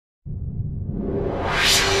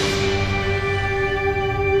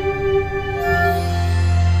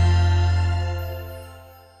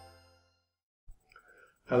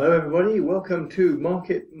everybody, welcome to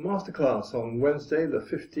Market Masterclass on Wednesday the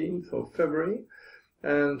 15th of February,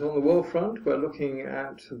 and on the world front we're looking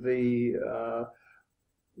at the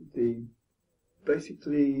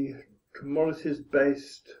basically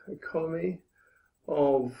commodities-based economy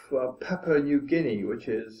of Papua New Guinea, which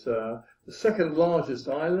is the second largest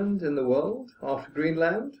island in the world after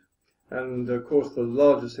Greenland, and of course the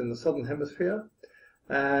largest in the southern hemisphere.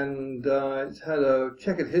 And it's had a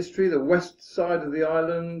checkered history. The west side of the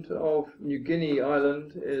island of New Guinea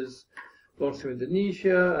Island belongs to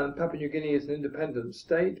Indonesia, and Papua New Guinea is an independent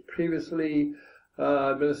state, previously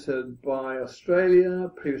administered by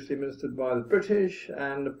Australia, previously administered by the British,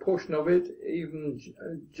 and a portion of it, even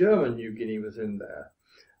German New Guinea, was in there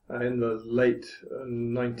in the late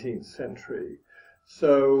 19th century.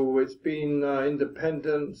 So it's been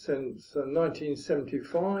independent since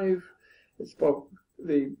 1975.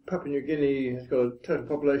 The Papua New Guinea has got a total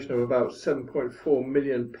population of about 7.4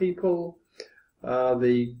 million people.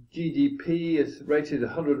 The GDP is rated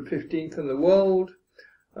 115th in the world.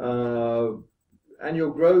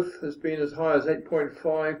 Annual growth has been as high as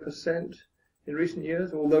 8.5% in recent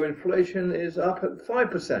years, although inflation is up at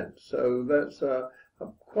 5%. So that's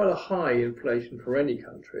quite a high inflation for any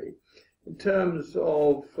country. In terms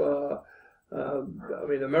of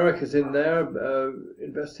America's in there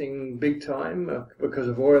investing big time because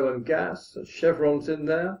of oil and gas. Chevron's in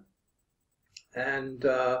there, and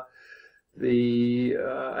the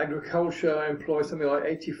agriculture employs something like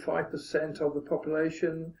 85% of the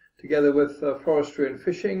population, together with forestry and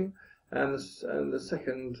fishing. And the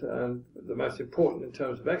second, the most important in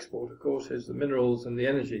terms of export, of course, is the minerals and the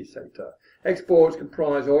energy sector. Exports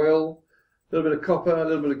comprise oil, a little bit of copper, a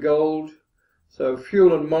little bit of gold. So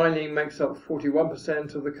fuel and mining makes up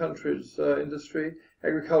 41% of the country's industry,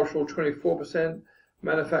 agricultural 24%,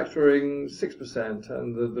 manufacturing 6%,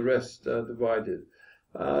 and the rest divided.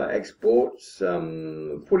 Exports,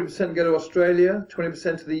 40% go to Australia,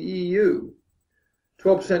 20% to the EU,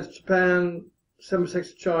 12% to Japan, 7%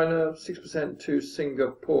 to China, 6% to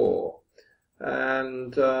Singapore.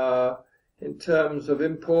 And in terms of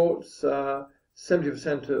imports,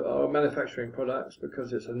 70% are manufacturing products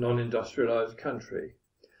because it's a non-industrialized country.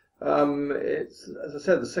 It's, as I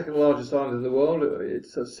said, the second largest island in the world.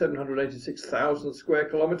 It's 786,000 square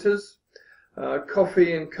kilometers.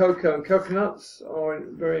 Coffee and cocoa and coconuts are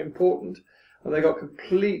very important, and they got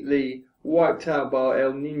completely wiped out by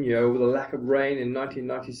El Nino with a lack of rain in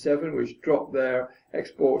 1997, which dropped their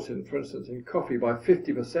exports, for instance, in coffee by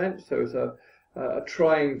 50%. So it's a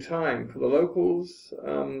trying time for the locals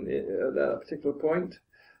at that particular point.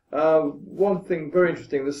 One thing very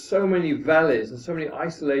interesting, there's so many valleys and so many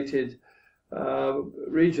isolated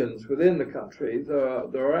regions within the country.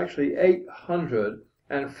 There are actually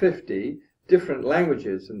 850 different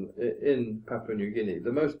languages in Papua New Guinea,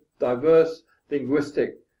 the most diverse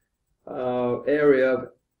linguistic area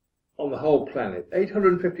on the whole planet.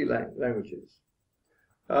 850 languages.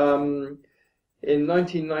 In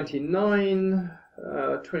 1999,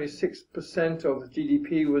 26% of the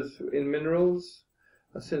GDP was in minerals.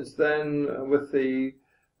 Since then, with the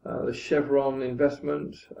Chevron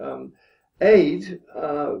investment, aid,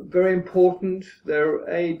 very important. There are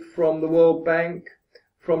aid from the World Bank,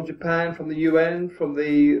 from Japan, from the UN, from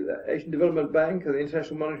the Asian Development Bank and the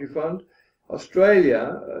International Monetary Fund.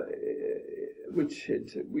 Australia, we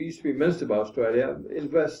used to be administered by Australia,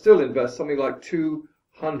 still invests something like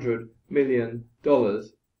 $200 million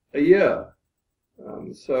a year.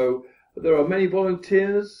 So there are many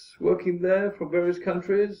volunteers working there from various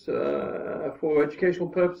countries for educational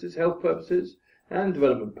purposes, health purposes, and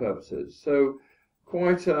development purposes. So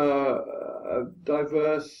quite a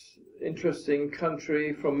diverse, interesting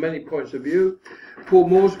country from many points of view. Port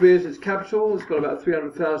Moresby is its capital. It's got about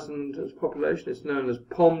 300,000 as population. It's known as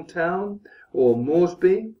Pom Town or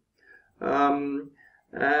Moresby.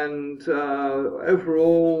 And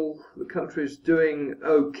overall, the country is doing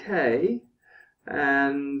okay,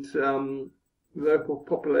 and local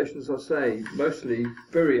populations, I say, mostly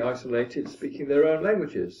very isolated, speaking their own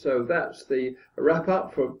languages. So that's the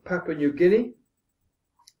wrap-up for Papua New Guinea,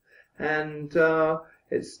 and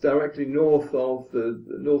it's directly north of the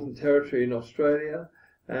Northern Territory in Australia,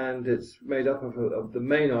 and it's made up of the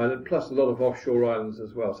main island, plus a lot of offshore islands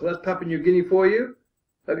as well. So that's Papua New Guinea for you.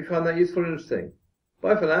 Hope you find that useful and interesting.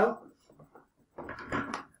 Bye for now.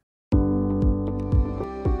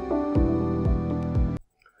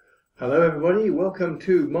 Hello everybody, welcome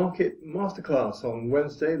to Market Masterclass on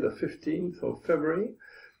Wednesday the 15th of February,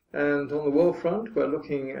 and on the world front we're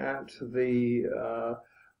looking at the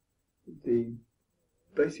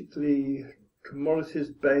basically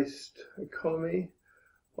commodities-based economy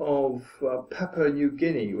of Papua New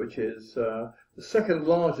Guinea, which is the second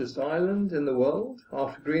largest island in the world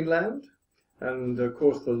after Greenland, and of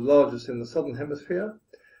course the largest in the southern hemisphere.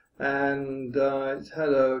 And it's had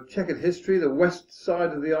a checkered history. The west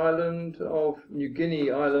side of the island of New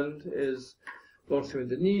Guinea Island belongs to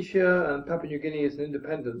Indonesia, and Papua New Guinea is an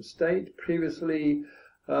independent state, previously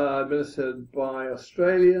administered by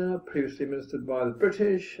Australia, previously administered by the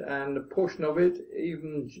British, and a portion of it,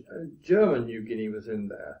 even German New Guinea, was in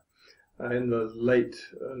there in the late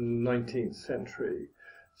 19th century.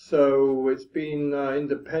 So it's been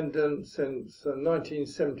independent since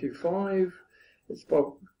 1975.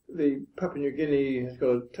 The Papua New Guinea has got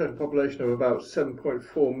a total population of about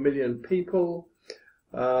 7.4 million people.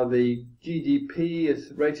 The GDP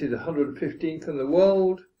is rated 115th in the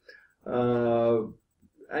world.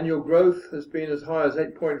 Annual growth has been as high as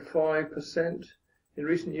 8.5% in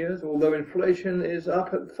recent years, although inflation is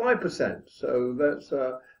up at 5%. So that's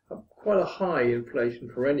quite a high inflation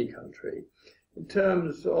for any country. In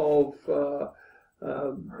terms of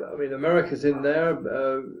I mean, America's in there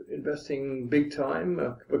investing big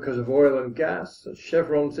time because of oil and gas.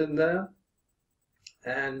 Chevron's in there,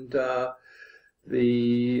 and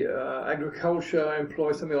the agriculture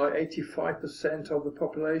employs something like 85% of the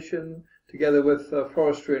population, together with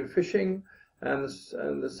forestry and fishing. And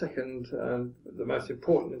the second, the most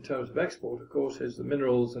important in terms of export, of course, is the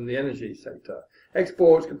minerals and the energy sector.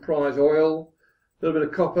 Exports comprise oil, a little bit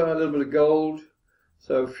of copper, a little bit of gold.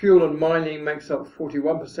 So fuel and mining makes up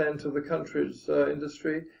 41% of the country's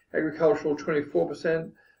industry, agricultural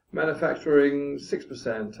 24%, manufacturing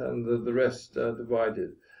 6%, and the rest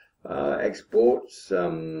divided. Exports,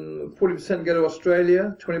 40% go to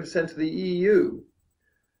Australia, 20% to the EU,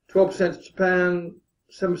 12% to Japan,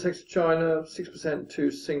 7% to China, 6% to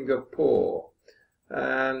Singapore.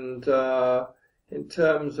 And in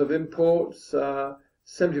terms of imports,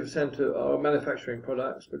 70% are manufacturing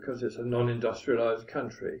products because it's a non-industrialized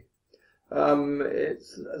country.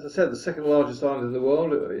 It's, as I said, the second largest island in the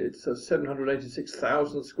world. It's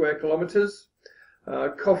 786,000 square kilometers.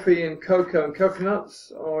 Coffee and cocoa and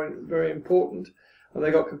coconuts are very important, and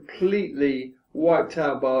they got completely wiped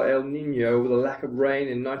out by El Nino with a lack of rain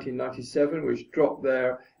in 1997, which dropped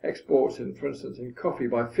their exports, for instance, in coffee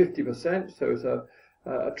by 50%. So it's a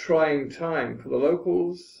trying time for the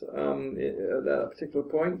locals at that particular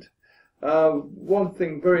point. One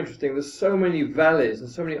thing very interesting, there's so many valleys and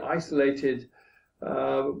so many isolated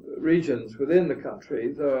regions within the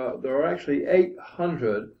country. There are actually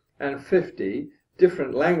 850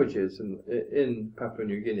 different languages in Papua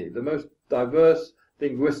New Guinea, the most diverse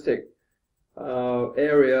linguistic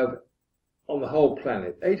area on the whole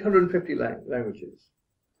planet. 850 languages.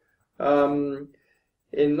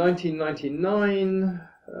 In 1999,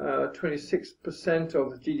 26%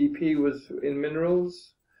 of the GDP was in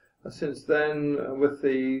minerals. Since then, with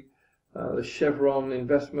the Chevron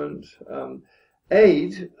investment,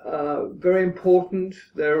 aid, very important.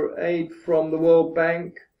 There are aid from the World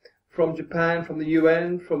Bank, from Japan, from the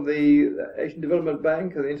UN, from the Asian Development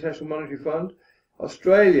Bank and the International Monetary Fund.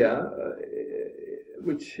 Australia,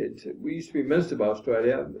 we used to be administered by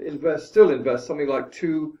Australia, still invests something like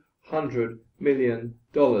 $200 million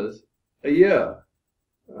a year.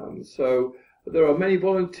 So there are many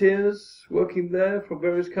volunteers working there from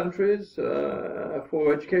various countries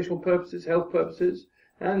for educational purposes, health purposes,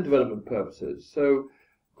 and development purposes. So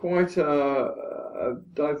quite a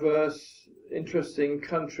diverse, interesting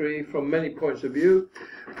country from many points of view.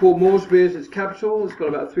 Port Moresby is its capital. It's got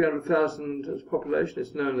about 300,000 as population.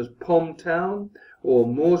 It's known as Pom Town or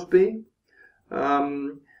Moresby.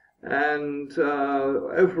 And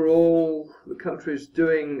overall, the country is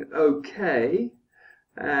doing okay,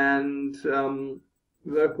 and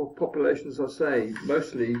local populations, I say,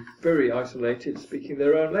 mostly very isolated, speaking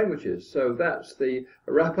their own languages. So that's the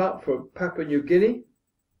wrap-up for Papua New Guinea,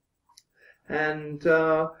 and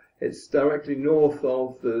it's directly north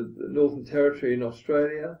of the Northern Territory in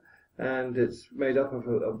Australia, and it's made up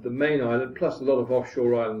of the main island, plus a lot of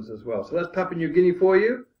offshore islands as well. So that's Papua New Guinea for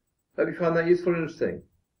you. Hope you find that useful and interesting.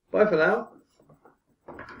 Bye for now.